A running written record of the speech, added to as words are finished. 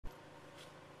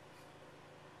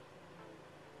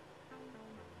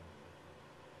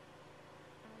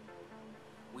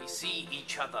see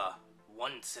each other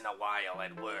once in a while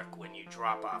at work when you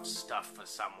drop off stuff for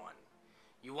someone.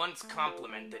 You once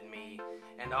complimented me,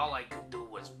 and all I could do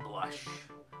was blush.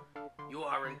 You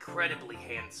are incredibly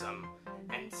handsome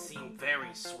and seem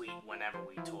very sweet whenever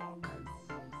we talk.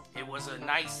 It was a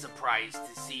nice surprise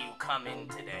to see you come in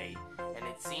today, and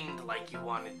it seemed like you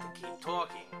wanted to keep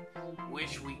talking.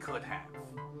 Wish we could have.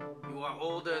 You are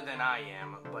older than I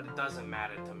am, but it doesn't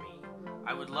matter to me.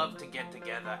 I would love to get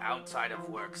together outside of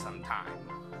work sometime.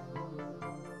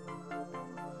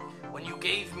 When you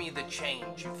gave me the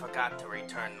change, you forgot to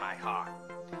return my heart.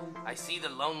 I see the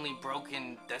lonely,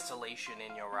 broken desolation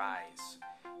in your eyes.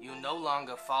 You no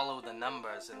longer follow the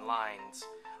numbers and lines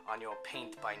on your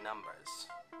paint by numbers.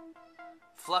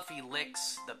 Fluffy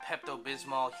licks the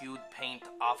Pepto-Bismol hued paint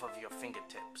off of your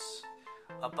fingertips.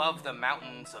 Above the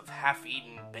mountains of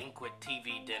half-eaten banquet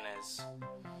TV dinners,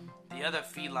 the other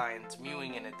felines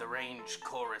mewing in a deranged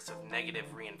chorus of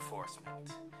negative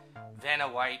reinforcement. Vanna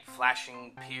White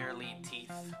flashing pearly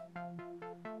teeth,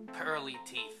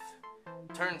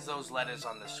 turns those letters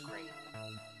on the screen.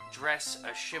 Dress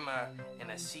a shimmer in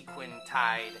a sequin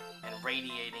tide and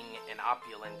radiating an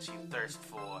opulence you thirst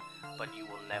for, but you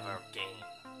will never gain.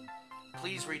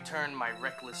 Please return my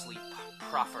recklessly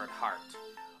proffered heart,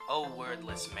 O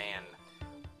wordless man,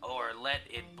 or let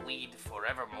it bleed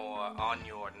forevermore on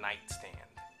your nightstand.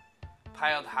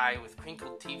 Piled high with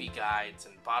crinkled TV guides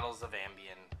and bottles of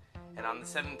Ambien, and on the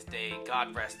seventh day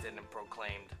God rested and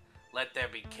proclaimed, "Let there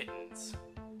be kittens."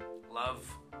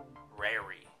 Love,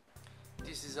 Rary.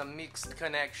 This is a mixed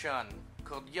connection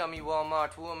called Yummy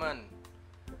Walmart Woman.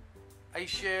 I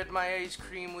shared my ice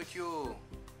cream with you.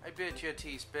 I bet your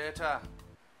tastes better.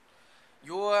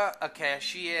 You're a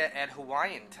cashier at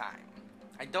Hawaiian time.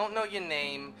 I don't know your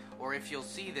name or if you'll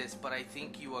see this, but I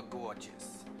think you are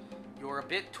gorgeous. You're a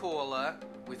bit taller,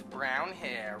 with brown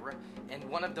hair, and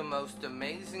one of the most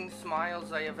amazing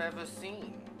smiles I have ever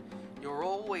seen. You're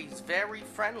always very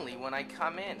friendly when I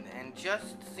come in, and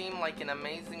just seem like an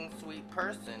amazing, sweet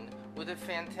person with a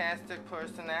fantastic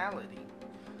personality.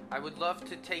 I would love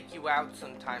to take you out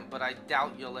sometime, but I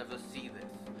doubt you'll ever see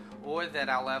this, or that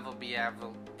I'll ever be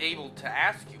able to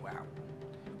ask you out.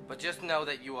 But just know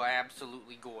that you are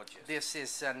absolutely gorgeous. This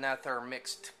is another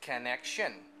mixed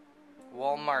connection.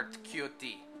 Walmart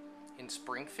Cutie in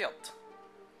Springfield.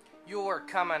 You were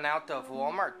coming out of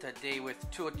Walmart today with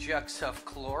 2 jugs of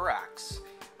Clorox.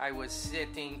 I was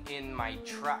sitting in my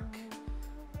truck.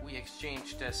 We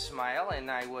exchanged a smile, and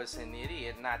I was an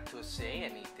idiot not to say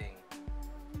anything.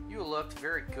 You looked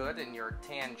very good in your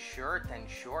tan shirt and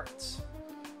shorts.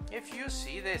 If you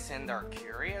see this and are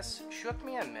curious, shoot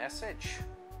me a message.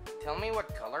 Tell me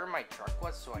what color my truck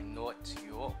was so I know it's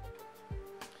you.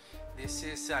 This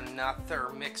is another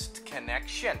mixed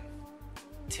connection.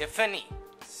 Tiffany,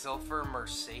 Silver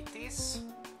Mercedes.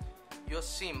 You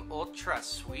seem ultra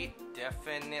sweet,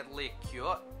 definitely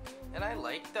cute, and I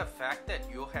like the fact that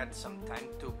you had some time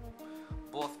to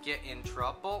both get in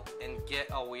trouble and get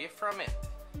away from it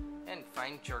and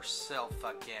find yourself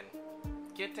again.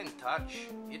 Get in touch.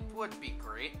 It would be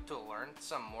great to learn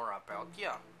some more about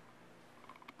you.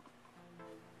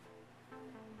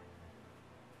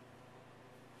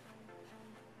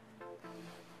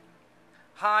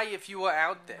 Hi, if you were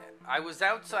out there. I was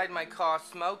outside my car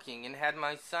smoking and had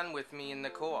my son with me in the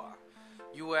car.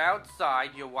 You were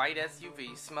outside your white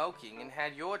SUV smoking and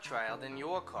had your child in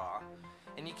your car,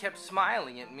 and you kept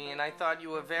smiling at me, and I thought you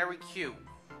were very cute,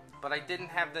 but I didn't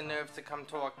have the nerve to come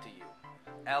talk to you.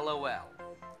 LOL.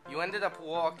 You ended up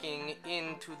walking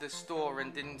into the store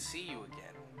and didn't see you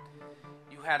again.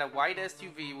 You had a white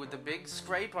SUV with a big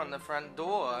scrape on the front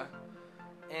door,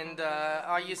 and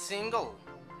are you single?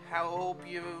 I hope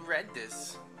you read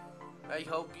this. I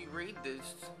hope you read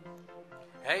this.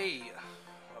 Hey.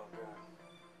 Oh God.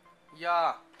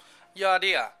 Yeah. Yeah,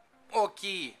 dear.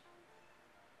 Okay.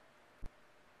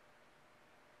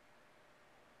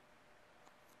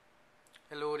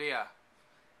 Hello, dear.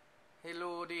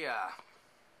 Hello, dear.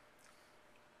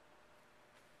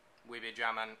 We be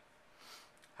jamming.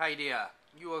 Hi, dear.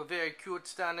 You are very cute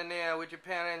standing there with your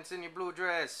parents in your blue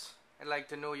dress. I'd like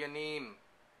to know your name.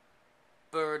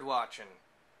 Bird watching.